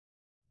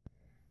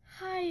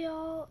Hi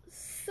y'all.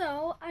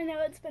 So, I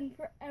know it's been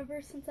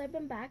forever since I've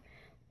been back,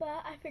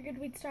 but I figured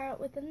we'd start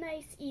out with a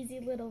nice, easy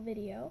little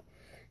video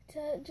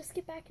to just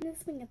get back into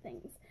the swing of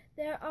things.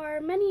 There are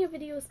many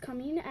videos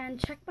coming, and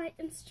check my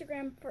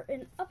Instagram for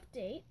an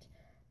update.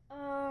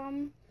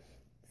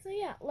 So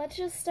yeah, let's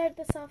just start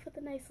this off with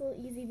a nice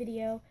little easy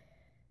video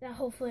that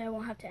hopefully I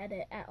won't have to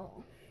edit at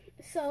all.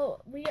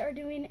 So, we are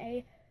doing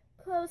a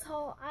clothes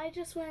haul. I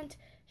just went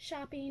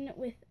shopping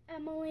with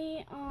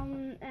Emily,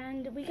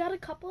 and we got a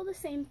couple of the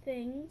same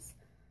things.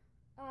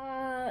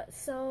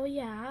 So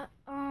yeah,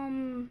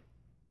 my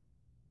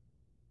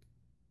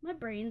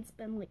brain's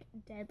been like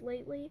dead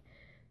lately,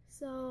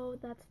 so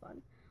that's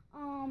fun.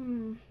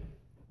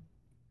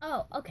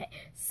 Oh, okay,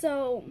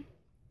 so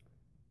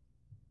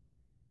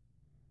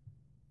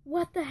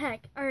what the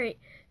heck? Alright,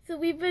 so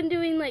we've been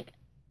doing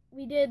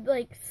we did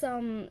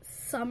some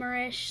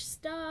summerish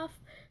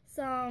stuff,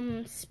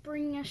 some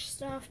springish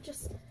stuff,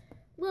 just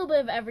a little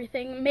bit of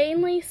everything,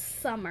 mainly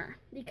summer,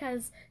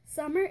 because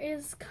summer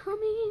is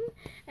coming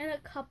in a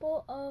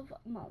couple of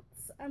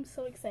months. I'm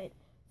so excited.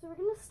 So we're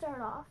gonna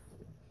start off.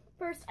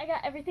 First, I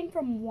got everything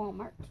from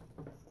Walmart.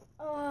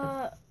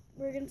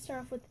 We're gonna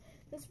start off with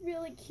this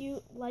really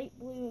cute light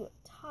blue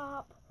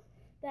top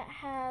that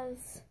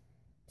has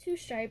two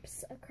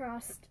stripes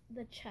across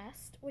the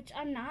chest, which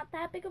I'm not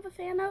that big of a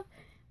fan of,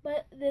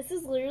 but this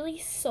is literally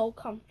so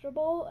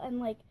comfortable,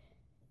 and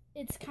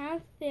it's kind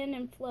of thin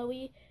and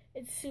flowy.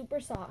 It's super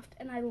soft,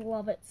 and I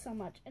love it so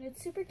much. And it's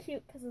super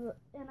cute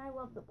and I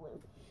love the blue.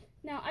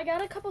 Now, I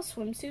got a couple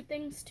swimsuit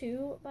things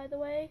too, by the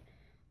way.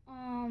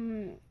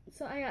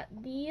 So I got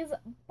these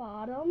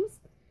bottoms,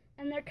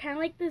 and they're kind of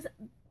like this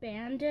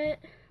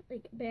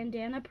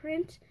bandana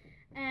print.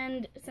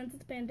 And since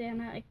it's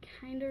bandana, it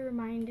kind of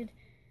reminded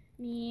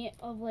me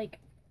of what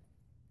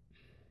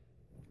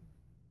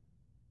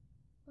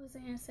was I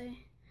gonna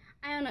say?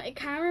 I don't know. It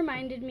kind of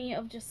reminded me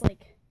of just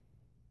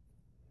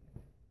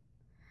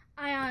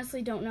I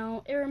honestly don't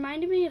know. It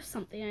reminded me of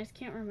something. I just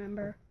can't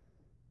remember.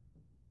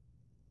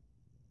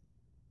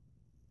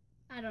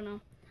 I don't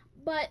know.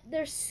 But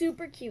they're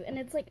super cute. And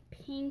it's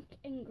pink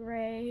and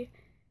gray.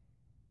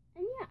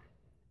 And yeah.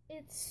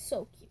 It's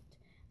so cute.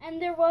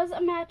 And there was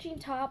a matching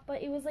top,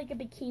 but it was a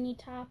bikini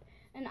top.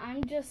 And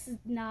I'm just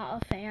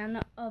not a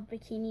fan of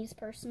bikinis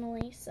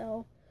personally.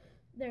 So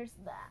there's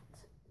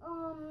that.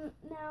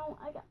 Now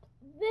I got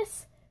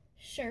this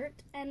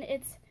shirt. And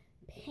it's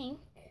pink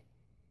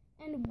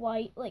and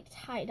white,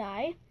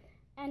 tie-dye,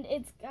 and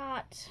it's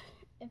got,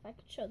 if I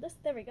could show this,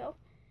 there we go,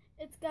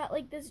 it's got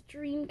this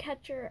dream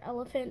catcher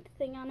elephant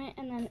thing on it,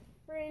 and then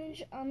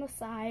fringe on the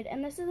side,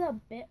 and this is a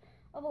bit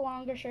of a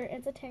longer shirt.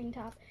 It's a tank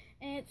top,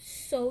 and it's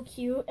so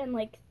cute and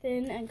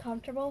thin and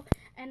comfortable,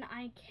 and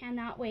I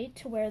cannot wait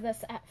to wear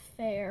this at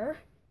fair.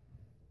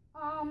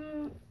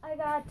 I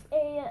got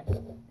a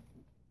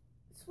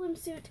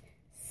swimsuit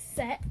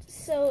set,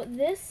 so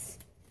this,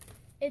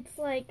 it's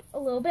a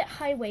little bit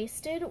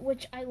high-waisted,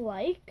 which I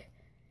like,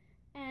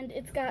 and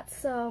it's got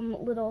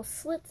some little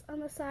slits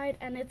on the side,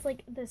 and it's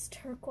this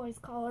turquoise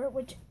collar,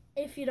 which,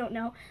 if you don't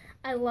know,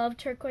 I love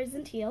turquoise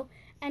and teal.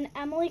 And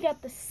Emily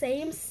got the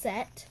same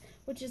set,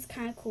 which is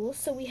kind of cool,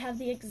 so we have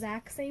the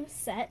exact same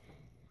set.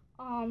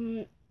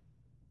 And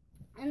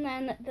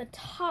then the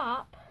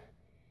top,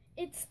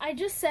 I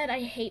just said I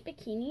hate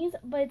bikinis,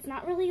 but it's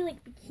not really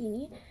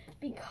bikini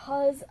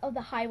because of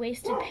the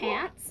high-waisted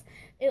pants.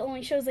 It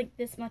only shows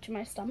this much of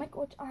my stomach,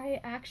 which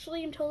I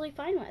actually am totally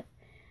fine with.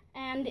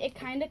 And it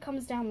kind of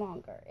comes down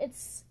longer.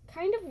 It's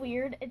kind of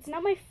weird. It's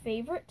not my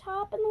favorite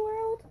top in the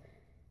world,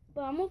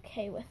 but I'm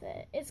okay with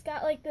it. It's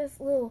got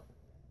this little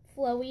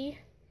flowy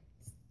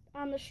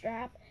on the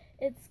strap.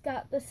 It's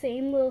got the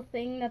same little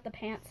thing that the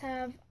pants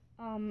have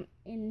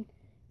in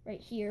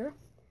right here.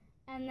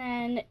 And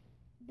then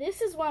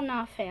this is what I'm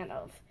not a fan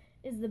of,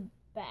 is the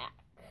back.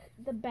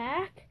 The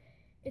back,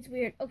 it's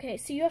weird. Okay,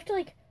 so you have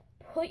to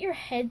put your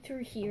head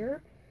through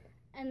here,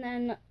 and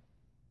then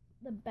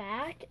the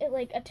back,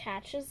 it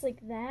attaches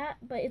that,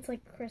 but it's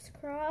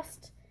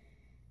crisscrossed,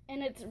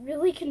 and it's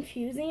really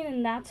confusing,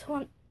 and that's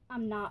what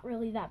I'm not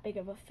really that big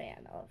of a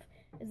fan of,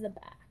 is the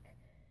back.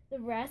 The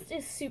rest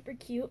is super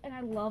cute, and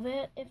I love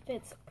it. It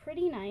fits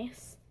pretty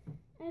nice,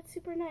 and it's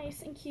super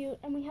nice and cute,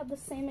 and we have the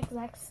same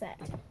exact set,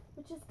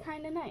 which is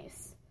kind of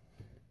nice.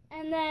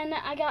 And then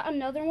I got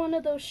another one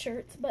of those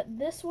shirts, but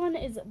this one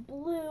is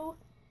blue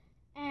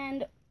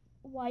and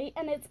white,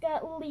 and it's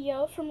got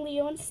Leo from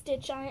Leo and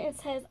Stitch on it. It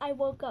says, "I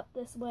woke up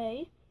this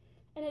way,"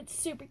 and it's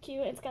super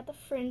cute. It's got the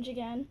fringe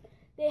again.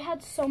 They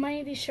had so many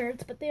of these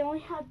shirts, but they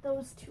only had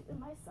those two in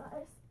my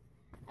size.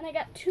 And I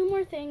got two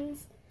more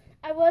things.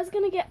 I was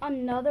gonna get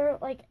another,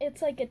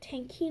 it's a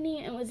tankini,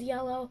 and it was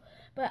yellow,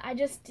 but I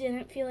just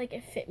didn't feel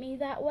it fit me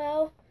that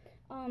well,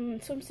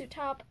 swimsuit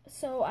top,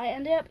 so I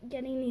ended up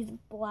getting these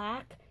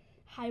black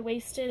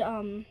high-waisted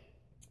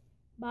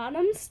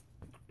bottoms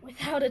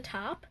without a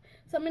top.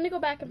 So I'm going to go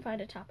back and find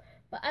a top.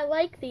 But I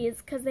like these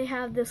because they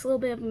have this little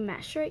bit of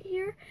mesh right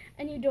here,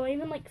 and you don't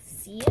even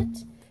see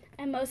it.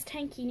 And most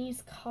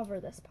tankinis cover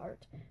this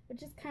part,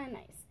 which is kind of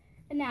nice.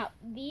 Now,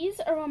 these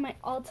are one of my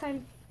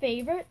all-time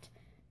favorite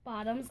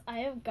bottoms I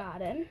have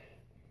gotten.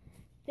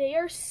 They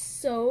are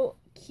so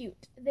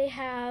cute.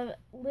 They're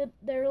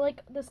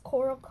like this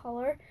coral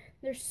color.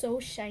 They're so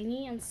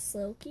shiny and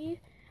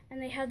silky,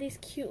 and they have these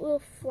cute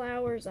little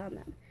flowers on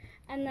them.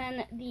 And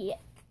then the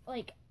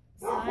like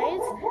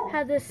sides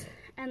have this,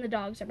 and the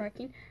dogs are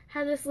barking,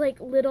 have this like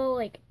little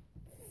like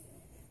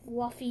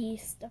fluffy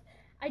stuff.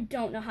 I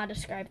don't know how to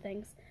describe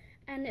things.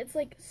 And it's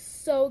like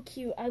so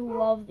cute. I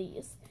love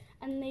these.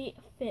 And they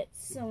fit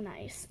so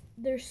nice.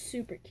 They're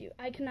super cute.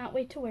 I cannot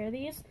wait to wear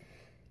these.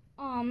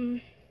 So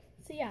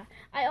yeah,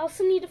 I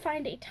also need to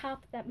find a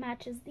top that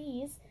matches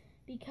these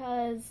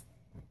because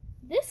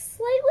this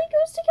slightly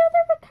goes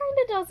together but kind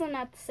of doesn't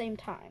at the same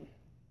time.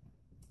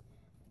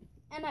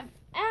 And I've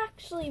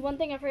actually, one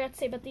thing I forgot to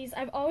say about these,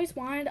 I've always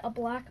wanted a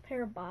black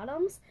pair of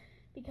bottoms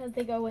because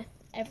they go with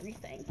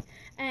everything.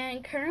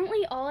 And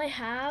currently all I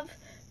have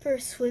for a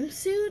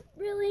swimsuit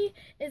really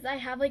is I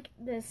have like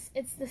this,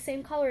 it's the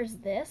same color as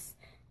this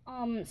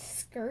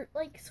skirt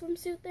like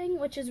swimsuit thing,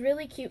 which is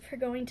really cute for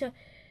going to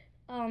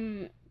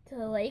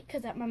the lake,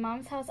 because at my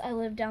mom's house I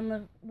live down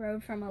the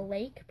road from a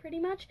lake pretty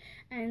much,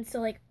 and so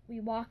like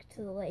we walk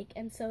to the lake,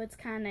 and so it's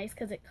kind of nice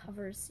because it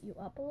covers you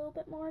up a little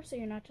bit more so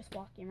you're not just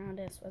walking around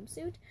in a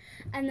swimsuit.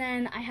 And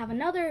then I have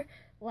another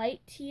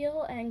light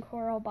teal and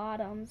coral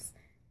bottoms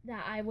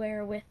that I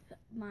wear with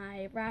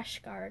my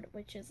rash guard,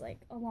 which is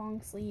like a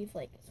long sleeve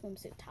like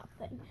swimsuit top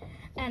thing,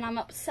 and I'm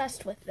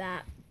obsessed with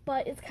that.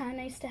 But it's kind of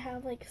nice to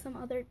have like some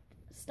other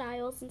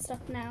styles and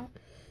stuff now.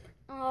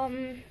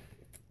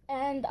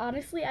 And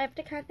honestly, I have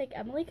to kind of thank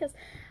Emily because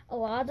a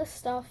lot of the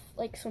stuff,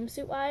 like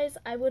swimsuit wise,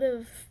 I would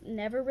have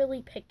never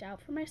really picked out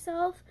for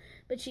myself,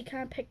 but she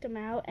kind of picked them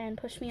out and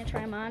pushed me to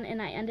try them on,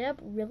 and I ended up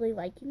really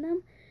liking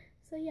them.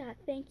 So yeah,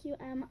 thank you,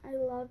 Em. I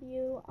love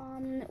you.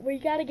 We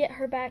gotta get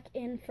her back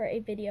in for a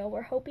video.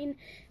 We're hoping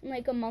in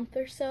like a month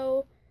or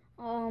so.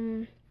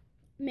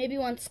 Maybe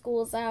once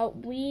school's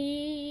out.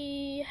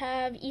 We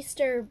have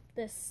Easter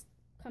this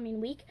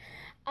coming week.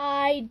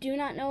 I do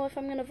not know if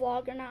I'm gonna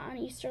vlog or not on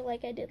Easter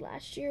like I did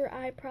last year.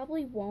 I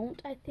probably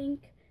won't, I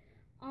think.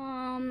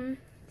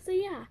 So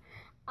yeah,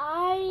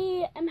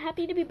 I am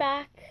happy to be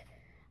back.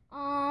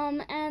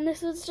 And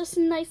this was just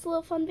a nice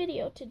little fun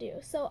video to do.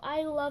 So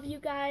I love you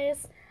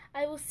guys.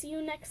 I will see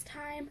you next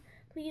time.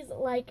 Please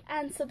like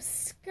and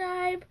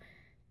subscribe.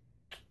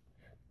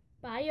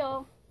 Bye,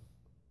 y'all.